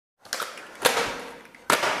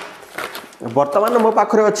बर्तमान मो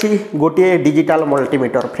पाखे अच्छी गोटे डिजिटल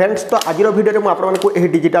मल्टीमीटर फ्रेंड्स। तो आज वीडियो में आपको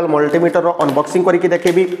डिजिटल मल्टीमीटर अनबॉक्सिंग करके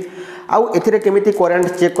देखेबी आउ एथिरे केमिति करेंट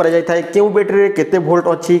चेक करा जाय थाए केउ बैटरी केते वोल्ट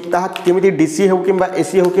अछि ताहा केमिति डीसी हो किंबा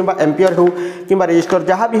एसी हो किंबा एम्पियर हो किंबा रेजिस्टर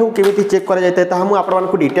जहाँ भी हो केमिति चेक करा जाय थाए ताहा मु आपण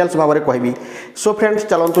मानकु डिटेल्स भाबरे कहबी। सो फ्रेंड्स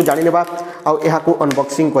चलंतु जानि नेबा आउ एहाकु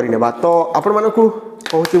अनबॉक्सिंग करि नेबा। तो आपण मानकु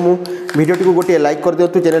कहूँ मु वीडियो को गोटे लाइक कर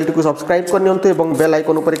दिंतु चैनल टी सब्सक्राइब कर नियंतु एवं बेल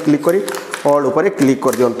आइकन उपर क्लिक करी ऑल उपर क्लिक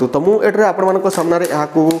कर दियंतु। तो मु एठरे आपण मानक सामने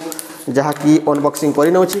एहाकु जहाँ कि अनबॉक्सिंग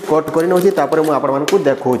करि नउछि कट करि नउछि तापर मु आपण मानकु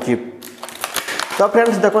देखौछि। तो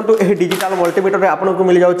फ्रेंड्स देखो ये डिजिटल मल्टीमीटर आपको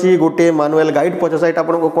मिल जाऊँगी गोटे मैनुअल गाइड पच साइड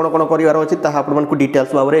आपको कौन कौन करार अच्छी आपको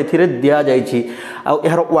डिटेल्स भाव में ए दि जाइए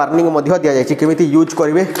आर वार्निंग दि जाइए केमी यूज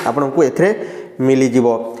करेंगे आपको ए मिलज।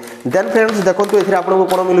 देन फ्रेंड्स देखो ये आपको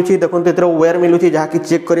कौन मिलूँ देखो ये वेयर मिलूँ जहाँकि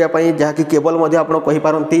चेक करने जहाँकि केबल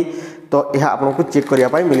आपंती तो यह आपको चेक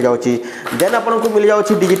करने मिल जाऊँगी। देन आपको मिल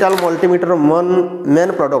जाऊँगी डिजिटल मल्टीमीटर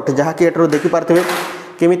मेन प्रोडक्ट जहाँकि एटर देखिपारे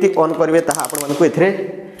केमी ऑन करेंगे आपको ए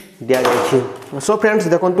दि जाए। सो फ्रेंड्स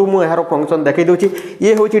देखो मुझे यार फंक्शन देखी दूँ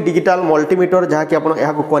ये हूँ डिजिटल मल्टीमीटर जहाँकि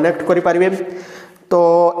आप कनेक्ट करेंगे। तो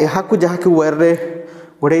यहाँ जहाँ कि वायर रे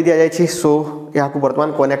घोड़े दि जाए। सो यहाँ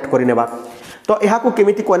बर्तमान कनेक्ट करनेबा। तो यहाँ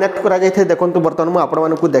केमिति कनेक्ट करा जाए देखो बर्तमान मुझे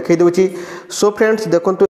आपको देखी दूँ। सो फ्रेंड्स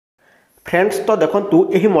देखो तो देखो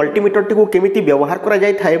यही मल्टीमीटर टी केमिति व्यवहार करा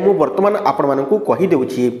जाय थाए मु वर्तमान आपण मानकु कहि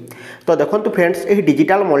देउछि। तो देखो फ्रेंड्स यही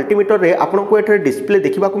डिजिटल मल्टीमीटर रे आपनको एठरे डिस्प्ले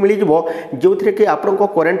देखा मिल जाव जो थी कि आपको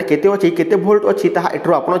करेंट केते अछि केते वोल्ट अछि ताहा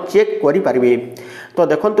एठरो आपण चेक करि पारिबे। तो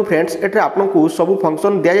देखो फ्रेंड्स एठरे आपनको सब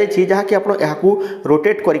फंक्शन दिया जाय जहाँ कि आपण एहाकु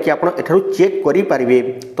रोटेट करके आपण एठरो चेक करि पारिबे।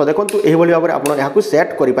 तो देखो एही भली भाबरे आपण एहाकु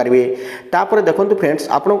सेट करि पारिबे। तापर देखो फ्रेंड्स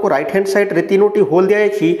आपनको राइट हैंड साइड रे तीनोटी होल दिया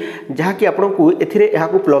जाय जहाँ कि आपनको एथिरे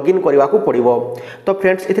एहाकु प्लग इन करबा पड़िबो। तो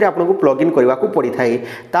फ्रेंड्स एथिरे आपनको प्लग इन करबा पड़ी थाए।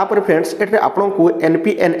 तापर friends एठरे आपनको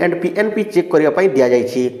NPN and PNP check करबा पई दिया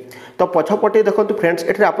जायछि। तो पछपटे देखो फ्रेंड्स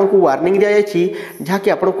एठरे आपनको वार्निंग दिया जायछि जहाँ कि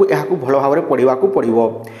आपनको एहाकु भलो भाबरे पढ़िबा पड़िबो।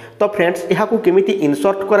 तो फ्रेंड्स एहाकु केमिति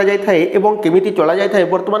इंसर्ट करा जाय थाए एवं केमिति चला जाय थाए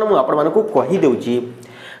वर्तमान मु आपण मानकु कहि देउछि।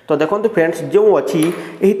 तो देखो फ्रेंड्स जो अच्छी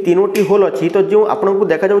यही तीनोटी होल अच्छी तो जो आपको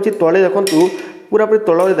देखा जाउछि तले देखो पूरा पूरी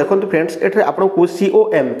तल देखो फ्रेंड्स एठरे आपको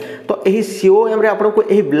सीओएम तो यही सीओएम रे आपको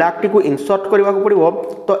यही ब्लैक टी को इंसर्ट करबा पड़िबो।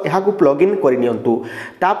 तो यहाँ प्लग इन कर नियंतु।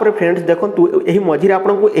 तापर फ्रेंड्स देखो यही मझिरे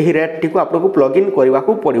आपको यही रेड टी को आपको प्लग इन करबा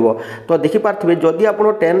पड़िबो। तो देखि पारथिबे जदि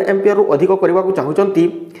आपण 10 एम्पियर रु अधिक करबा चाहूचंती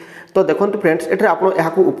तो देखो फ्रेंड्स एठरे आपण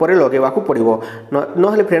एहाकु ऊपर लगेबा पड़िबो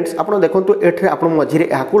नहले फ्रेंड्स आपण देखो एठरे आपण मझिरे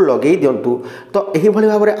एहाकु लगेई दियंतु। तो एही भली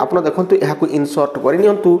भाबरे आपण देखो एहाकु इंसर्ट करि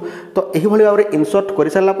नियंतु। तो एही भली भाबरे इंसर्ट करि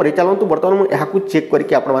सारला परे चलंतु वर्तमान मु एहाकु चेक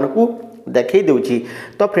करके आपण मानकु देखई देउछि।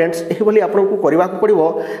 तो फ्रेंड्स एही भली आपनको करबा पड़िबो।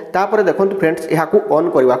 तापर देखो फ्रेंड्स एहाकु ऑन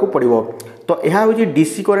करबा पड़िबो। तो यह हूँ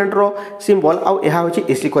डीसी करेंट रो सिंबल आउ यह हूँ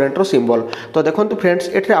एसी करेंट रो सिंबल। तो देखो फ्रेंड्स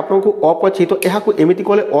एठरे आपको ऑफ अच्छी तो यह एमती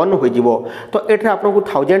कले ऑन हो जिवो। तो एठरे आपको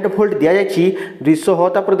 1000 वोल्ट दि जाए 200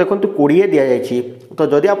 तापर देखो 20 दि जाए। तो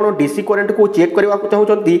जदि आप डीसी करेंट को चेक करने को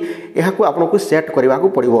चाहते यहाँ आपको सेट करने को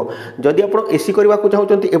पड़ो। जदि आप एसी करने को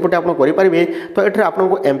चाहते एपटे आप करेंगे। तो ये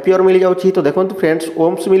आपको एम्पियर मिल जाऊँगी। तो देखो फ्रेंड्स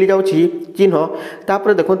ओम्स मिल जाऊँगी चिन्ह।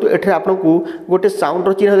 तापर देखो ये आपको गोटे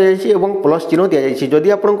साउंड चिन्ह दि जाए प्लस चिन्ह दि जाए। जदि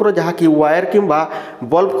आपंकर जहाँ कि वायर किंबा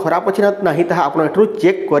बल्ब खराब अच्छी ना ताहा आपन एठरू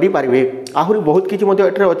चेक करेंगे। आहरी बहुत किसी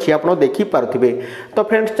अच्छी आप देखी पारे। तो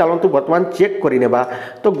फ्रेंड्स चलतु वर्तमान चेक करनेबा।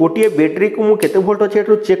 तो गोटे बैटेरी को मुझे केते वोल्ट अच्छे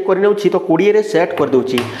एठरू चेक करने तो 20 रे सेट कर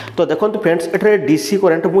दूची। तो देखो फ्रेंड्स एठरे डीसी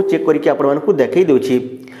करेंट मुझे चेक करके आपको देखई दूची।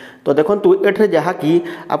 तो देखो एठरे जहाँ कि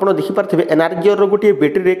आप देखिपारे एनर्जीर गोटे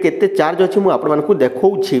बैटेरी रे केते चार्ज अच्छी मुझे आपको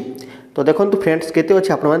देखौछि। तो देखो फ्रेंड्स केते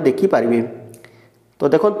अच्छे आप देखिपारे। तो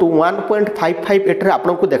देखो 1.55 एठरे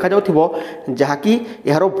आपको देखा जाउथिबो जहाँ कि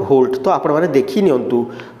यार वोल्ट। तो आपण माने देखि नियंतु।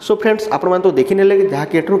 सो फ्रेंड्स आपण माने तो देखि नेले जहाँ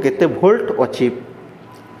कि एठरो केते वोल्ट अछि।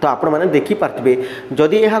 तो आपण माने देखि पारथिबे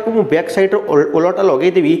जदि यहाँ को मु बैक साइड ओलटा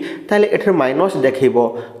लगेदेवी ताले एठरे माइनस देखैबो।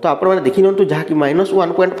 तो आपण माने देखि नियंतु जहाँ कि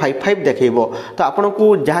 -1.55 देखैबो। तो आपण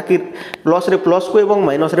को जहाँ कि प्लस रे प्लस को एवं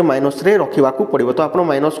माइनस रे रखिबा को पड़िबो। तो आपण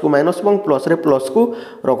माइनस को माइनस एवं प्लस रे प्लस को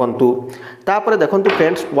रखंतु। तापर देखंतु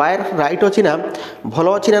फ्रेंड्स वायर राइट अछि ना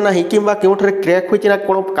भलो अछि ना नाही किंबा केउठरे क्रैक होछि ना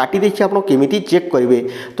कोन काटी देछि आपण केमिति चेक करिवे।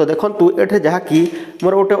 तो देखंतु एठरे जहाँ कि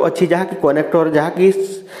मोर गोटे अछि जहाँ कि कनेक्टर जहाँ कि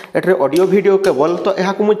एठरे ऑडियो वीडियो केबल। तो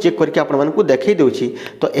यहाँ को चेक करके आपण मानकु देखई देउछि।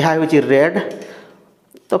 तो यह हूँ रेड।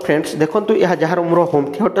 तो फ्रेंड्स देखो यह जार मोर होम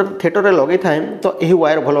थिएटर रे लगे थाए तो यही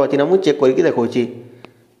वायर भलो अछि ना मु चेक करके देखौछि।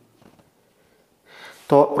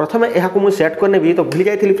 तो प्रथमे यहाँ मुझे सेट करने भी तो भूली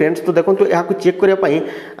जाइए फ्रेंड्स। तो देखो यहाँ चेक करने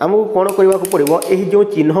आमको कौन करने को पड़ो यही जो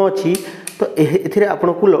चिन्ह अच्छी तो ये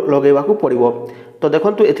आपन को लगेगा पड़ो। तो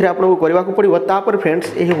देखो ये आपको करने को पड़ो। तापर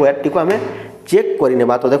फ्रेंड्स यही वायर टी को आम चेक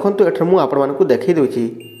करने। तो देखो एठार मुझे आपको देखई दूची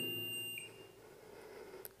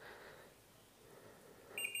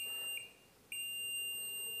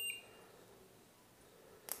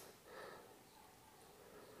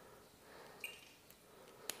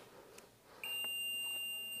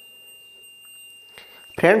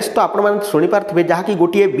फ्रेंड्स। तो आपपारे जहाँकि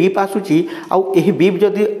गोटे बीप आसूची आउ यही बीप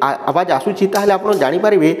जदि आवाज आसूची ताहले आप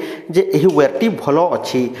जानीपारे जे यही वेयरटी भल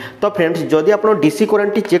अच्छी। तो फ्रेंड्स जदि आप डीसी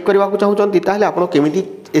करेन्ट चेक करने को चाहते ताहले आप केमिति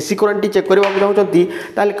एसी करेन्ट चेक करने को चाहते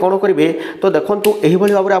ताहले कौन करेंगे। तो देखो यही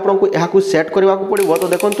भाव में आपको यह सेट करने को पड़ो। तो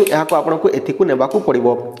देखो यह आपको एथि नेबा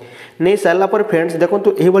पड़ो। नहीं सारा पर फ्रेंड्स देखो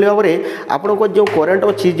यही भाव में आपको जो करेन्ट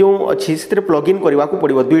अच्छी जो अच्छी से प्लग इन करने को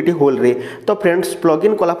पड़ो दुईटी होल रे। तो फ्रेंड्स प्लग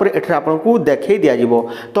इन कलापर एठार आपको देखई दिज्व।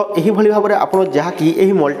 तो यही भाव में आप जहाँकि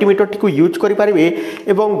यही मल्टीमीटर टी यूज करेंगे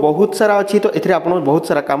एवं बहुत सारा अच्छी। तो ये आप बहुत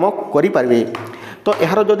सारा काम करेंगे। तो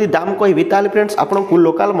यार जदि दाम कहि ताले फ्रेंड्स आपको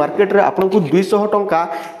लोकल मार्केट रे आपको 200 टंका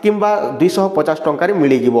किंबा 250 टंकार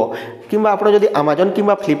मिल जिवो। किंबा आप जदि अमेजन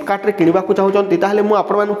किंबा फ्लिपकार्ट रे किनिबा को चाहउछन्ती ताले मु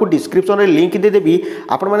आपण मानकु डिस्क्रिप्शन रे लिंक दे देबी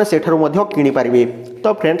आपण माने सेठारु मध्य किनि पारिबे।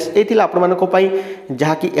 तो फ्रेंड्स एथिला आपण मानको पई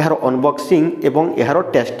जहाँकि यार अनबॉक्सिंग एवं यार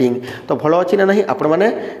टेस्टिंग तो भलो अछि ना नहीं आपण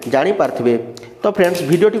माने जानि पारथिबे। तो फ्रेंड्स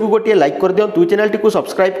वीडियो टी गोटे लाइक कर दिंतु, चैनल टी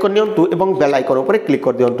सब्सक्राइब कर दिंतु एवं बेल आइकन पर क्लिक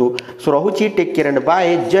कर दिंतु। सो रहुछि टेक केयर एंड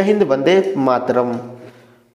बाय। जय हिंद, वंदे मातरम।